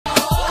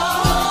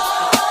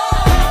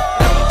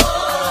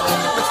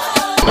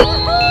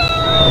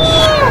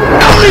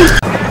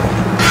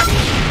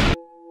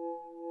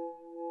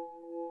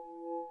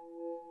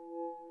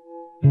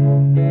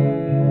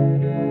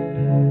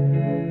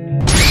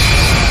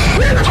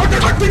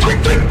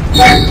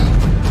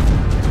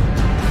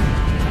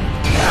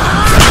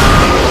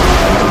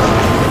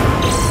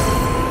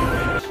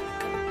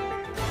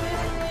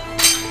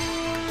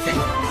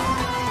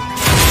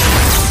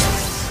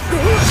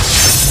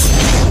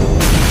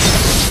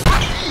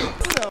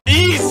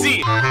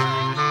Easy.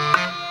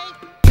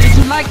 Did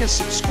you like and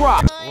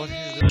subscribe?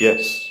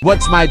 Yes.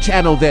 What's my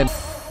channel then?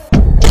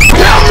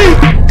 Tell me!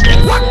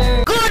 What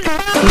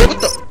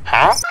the?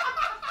 Huh?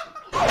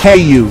 Hey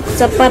you.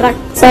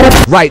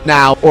 Right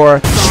now or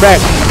Shrek.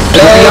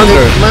 If you're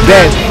younger,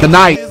 then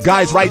tonight.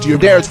 Guys, write your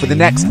dares for the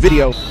next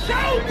video.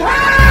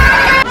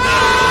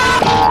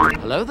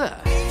 Hello there.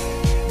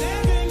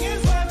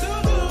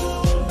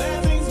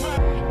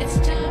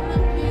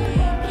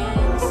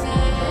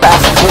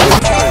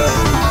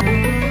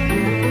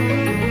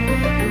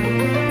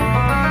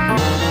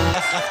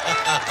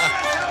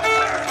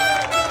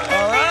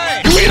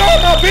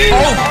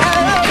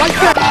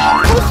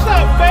 What's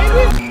up,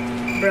 baby?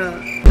 Bruh,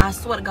 I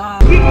swear to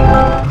God.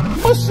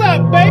 What's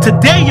up, baby?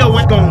 Today yo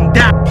ain't gonna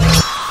die.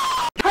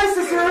 Hi,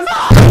 sisters.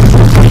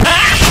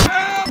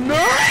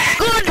 No.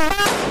 Good.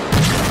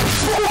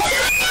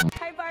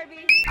 Hi,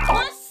 Barbie.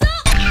 What's up?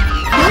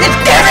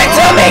 Give it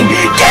to me!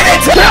 Give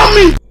it to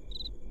me!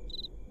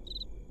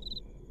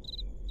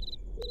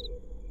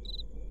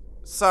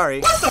 Sorry.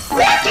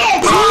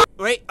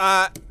 Wait,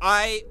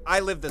 I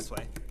live this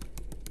way.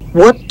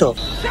 What the?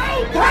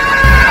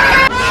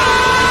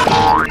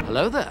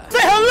 Hello there. Say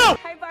hello!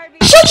 Hi, Barbie.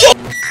 Shut your...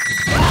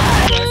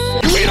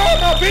 We don't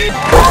know people!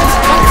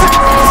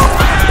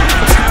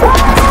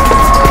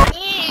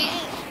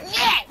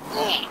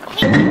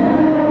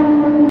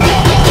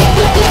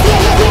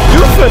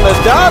 You finna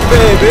die,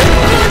 baby!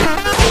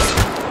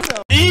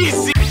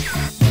 Easy!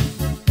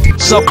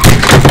 So...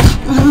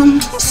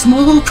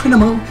 small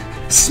criminal.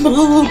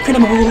 Small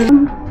criminal.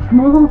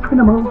 Small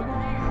criminal.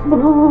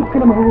 Small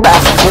criminal.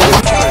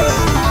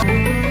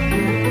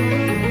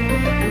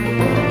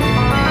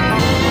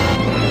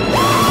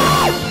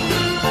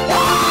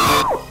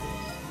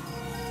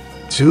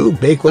 Two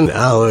bacon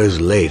hours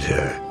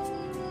later.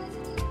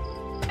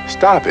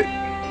 Stop it.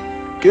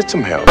 Get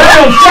some help.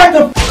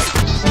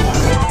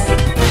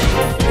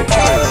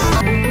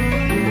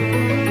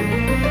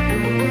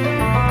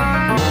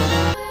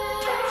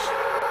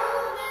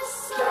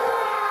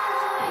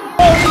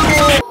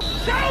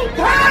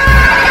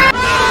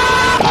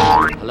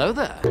 Hello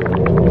there.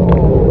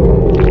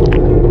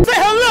 Say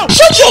hello!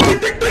 Shut your...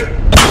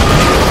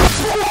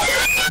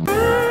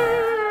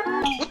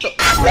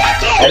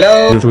 Hello?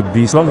 There should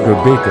be stronger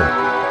bacon.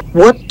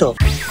 What the?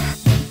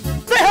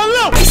 Say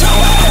hello!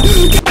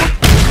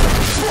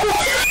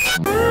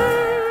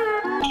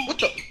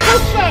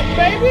 What's up,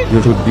 baby?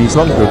 There should be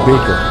stronger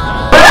bacon.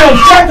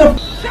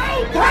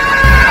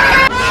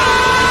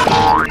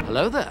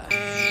 Hello there.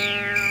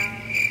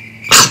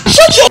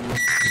 Shut your...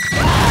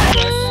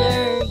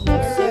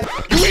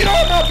 We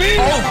don't know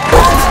people!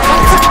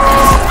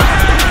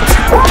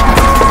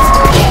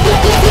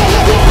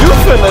 You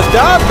finna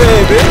die,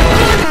 baby!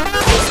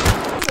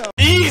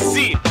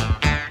 Easy!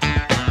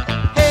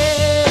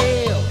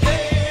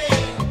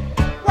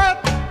 What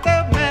the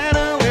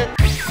matter with...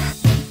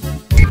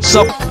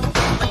 So...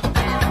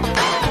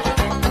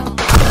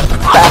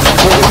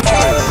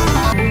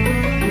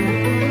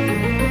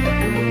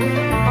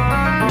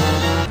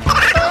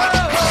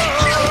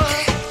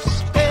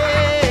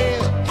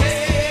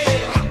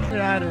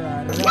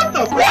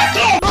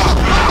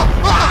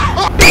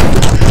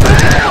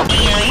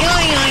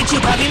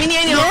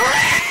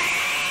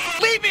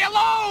 Leave me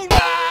alone!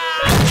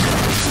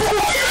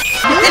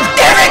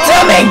 Give it to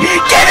me!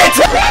 Give it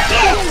to me!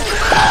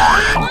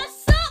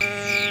 What's up?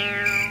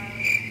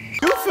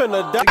 You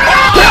finna die!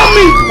 Tell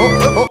me!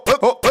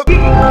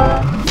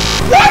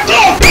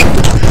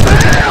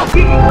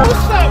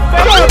 What's up,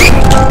 baby?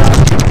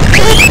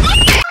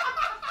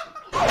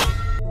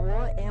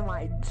 What am I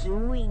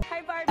doing? Hi,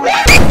 Barbie.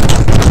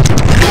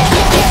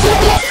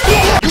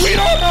 We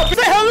don't know!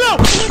 Say hello!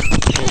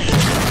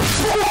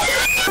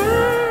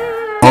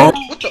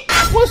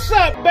 What's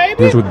up, baby?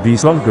 There should be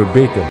stronger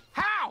bacon.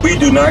 We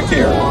do not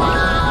care.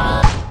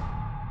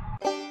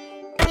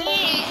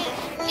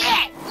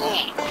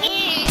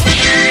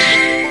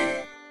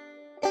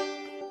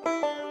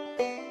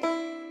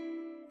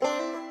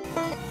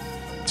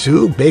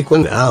 Two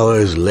bacon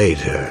hours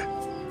later.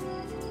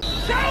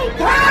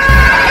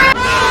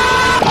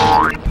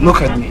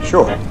 Look at me,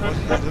 sure.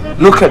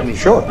 Look at me,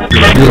 sure.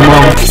 Your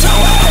mom.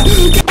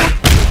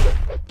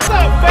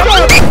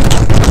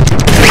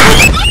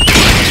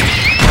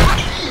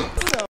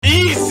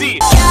 Easy!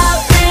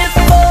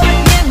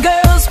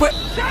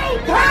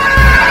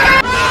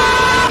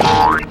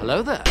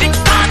 Hello there.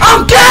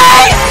 I'm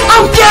gay!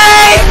 I'm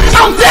gay!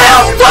 I'm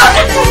down!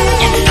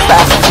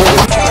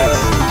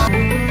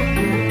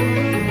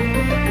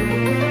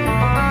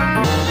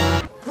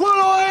 What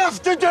do I have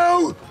to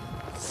do?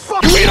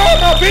 We don't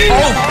know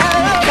people!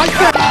 What's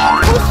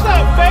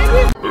up,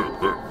 baby?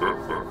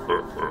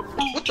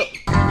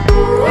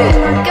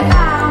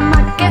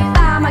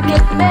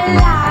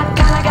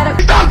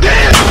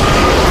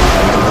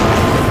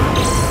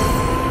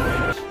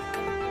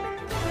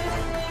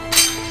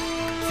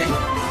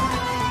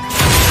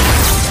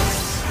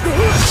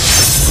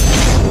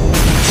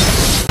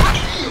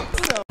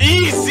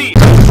 Easy.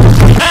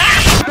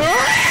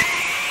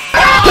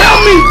 Help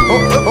me!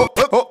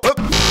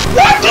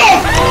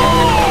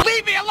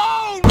 Leave me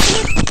alone.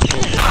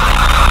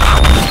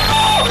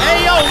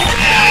 Hey yo.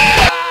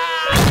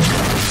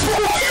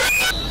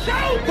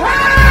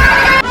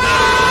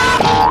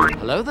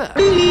 Hello there.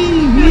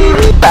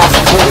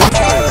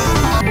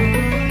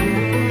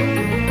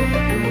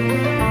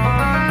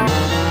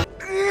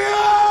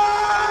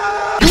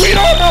 Get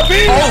on my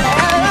feet!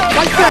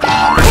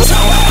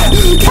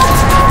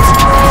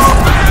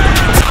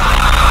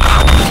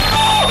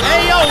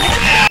 Hey yo.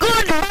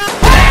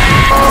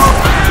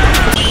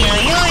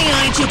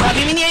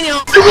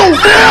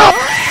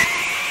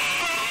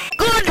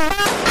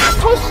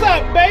 What's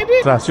up, baby?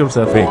 Trust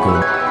yourself,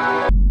 bacon.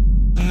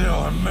 No,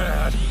 I'm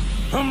mad.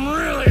 I'm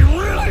really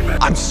mad.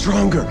 I'm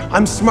stronger.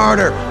 I'm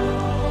smarter.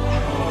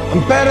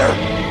 I'm better.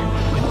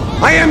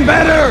 I am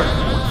better!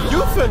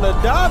 You finna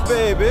die,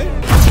 baby.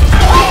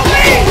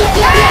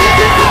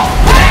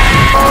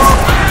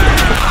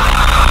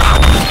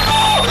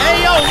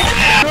 Hey yo.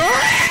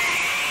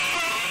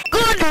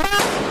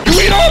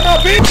 Get on my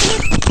feet!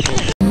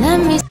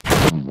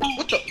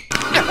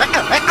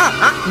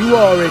 You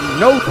already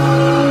know.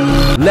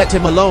 Let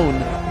him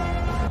alone.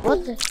 Who?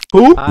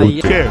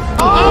 Who cares?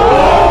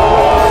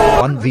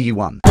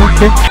 1v1.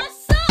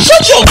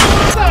 Shut your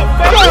What's up,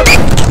 baby?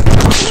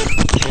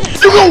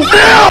 You go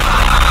down!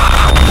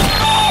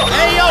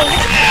 Hey yo.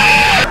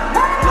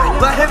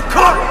 Let him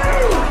cook!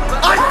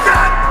 I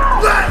said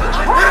let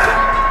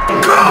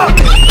him cook!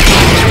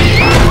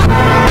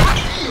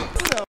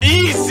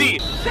 Easy.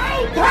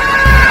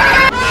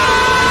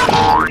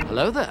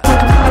 Hello there.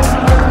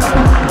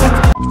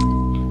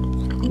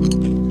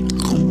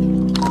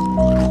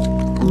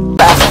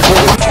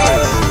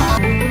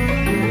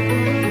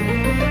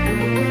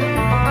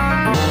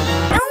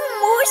 No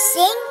more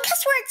saying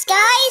cuss words,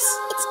 guys.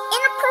 It's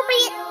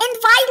inappropriate and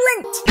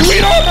violent.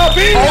 Get on my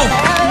feet!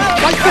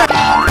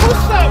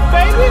 What's up,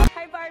 baby?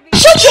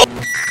 Shut your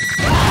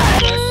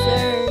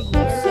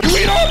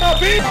Get on my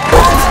feet!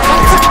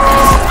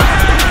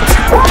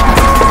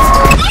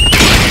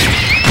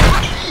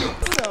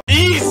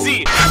 Easy.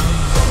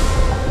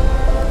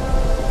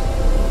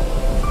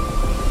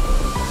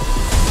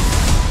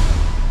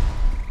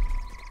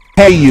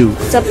 Hey you.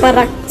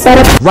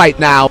 Right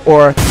now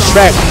or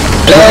Shrek.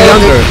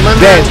 Younger.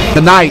 Then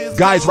the night.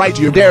 Guys, write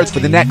your dares for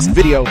the next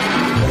video.